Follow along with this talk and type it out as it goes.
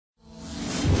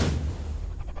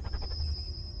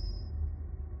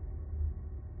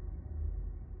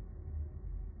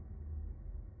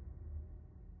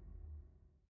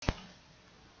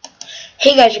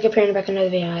Hey guys, you're comparing back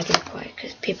another video. I had to be quiet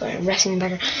because people are resting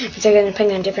better. Because they're going to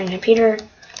play on a different computer.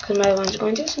 Because my one's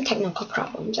going through some technical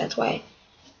problems. That's why you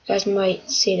guys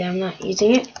might see that I'm not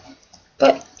using it.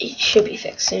 But it should be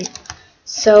fixed soon.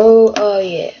 So,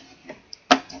 yeah.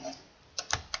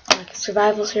 Like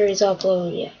survival series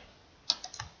upload, yeah.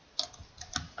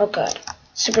 Oh god.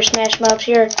 Super Smash Mobs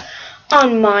here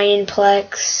on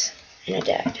Mineplex. And I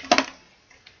died.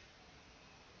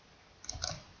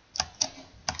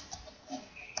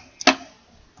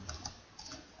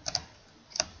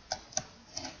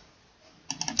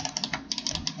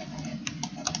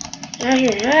 Out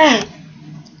here, ah!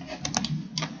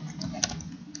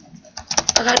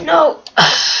 Oh god, no!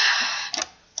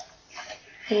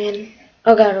 And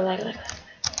oh god, lag.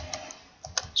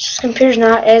 This computer's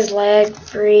not as lag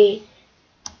free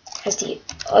as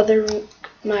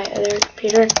my other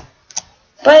computer,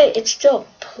 but it's still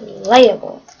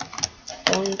playable.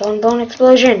 Bone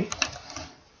explosion.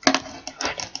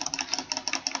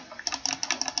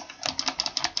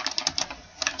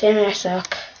 Damn it, I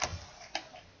suck.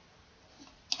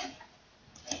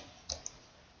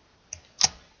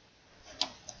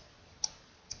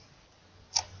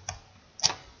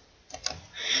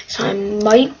 So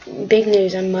big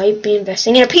news, I might be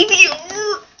investing in a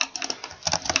PVR.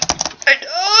 I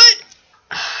died.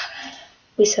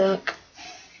 We suck.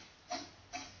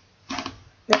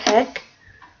 The heck?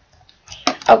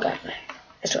 Oh god,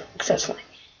 that's fine.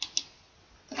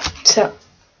 So,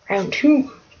 round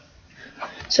 2.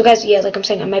 So guys, yeah, like I'm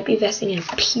saying, I might be investing in a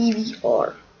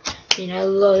PVR. And I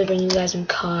love to bring you guys some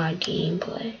COD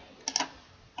gameplay.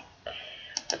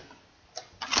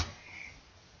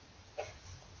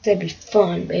 That'd be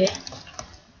fun, baby.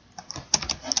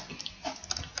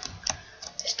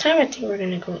 This time I think we're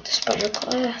gonna go with the spider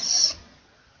class.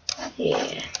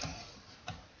 Yeah.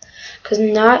 Cause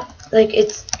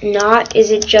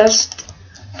is it just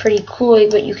pretty cool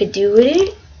what you could do with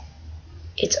it?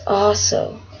 It's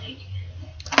also like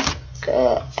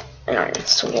an iron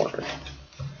sword.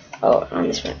 Oh, on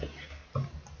this map.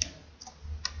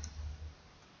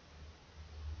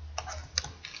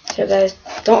 So guys,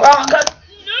 don't oh god!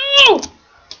 No!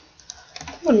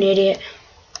 I'm an idiot.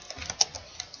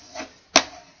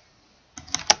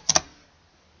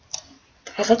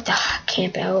 I like to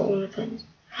camp out when it comes.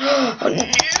 Oh no!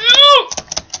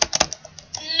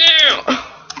 No!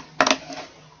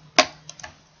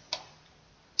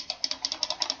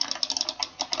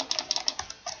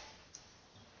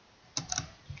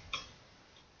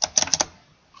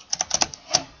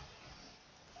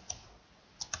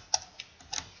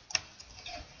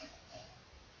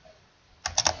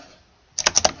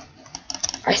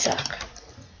 I suck.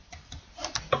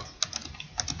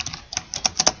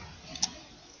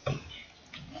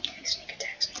 Sneak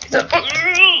attack.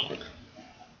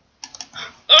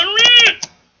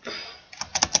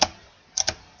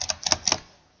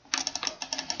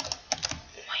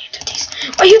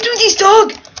 Why you do these,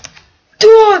 dog?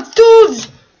 Dogs!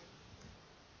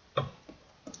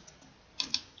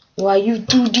 Why you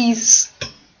do these?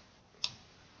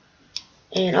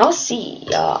 And I'll see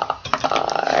y'all.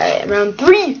 Alright, round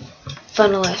 3.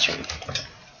 Final last round.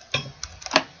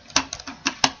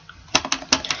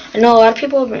 I know a lot of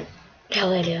people have been.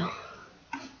 Hell, I do.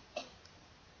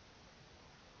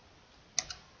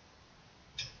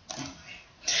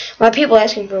 A lot of people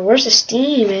asking for where's the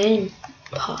Steam, man?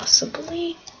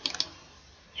 Possibly.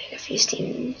 I got a few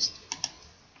Steams.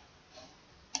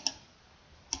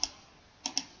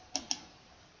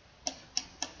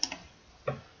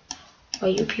 Why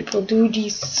you people do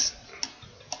this?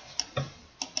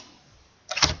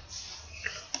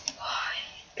 Why?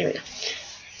 There we go.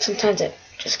 Sometimes it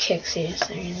just kicks you for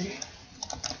some reason.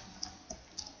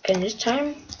 And this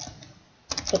time,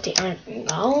 with the iron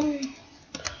golem,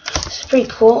 this is pretty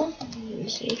cool. Let me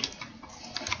see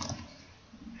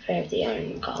if I have the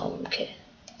iron golem kit.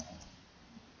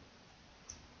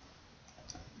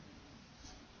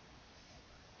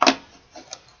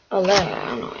 Oh, there, I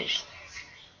don't know.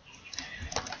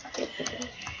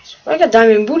 I got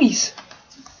diamond booties.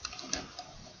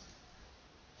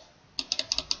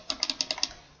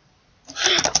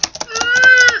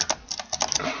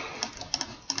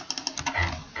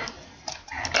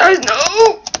 Guys,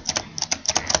 no!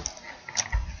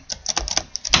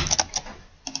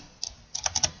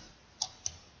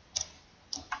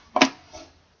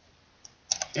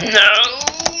 No!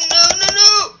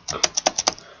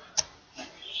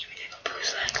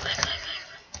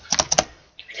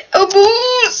 A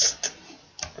boost!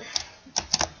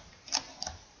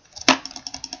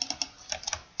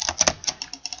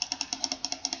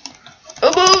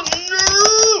 A boost!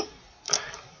 No!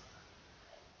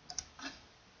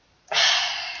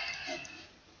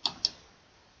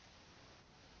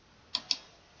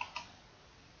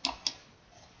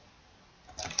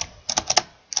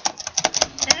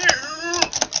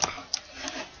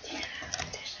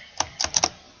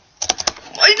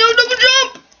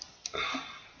 jump!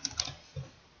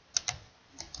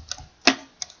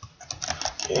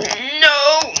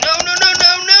 No!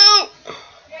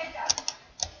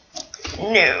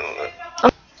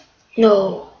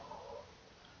 No.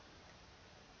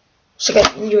 So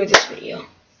guys, enjoy this video.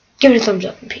 Give it a thumbs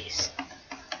up and peace.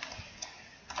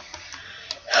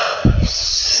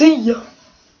 See ya.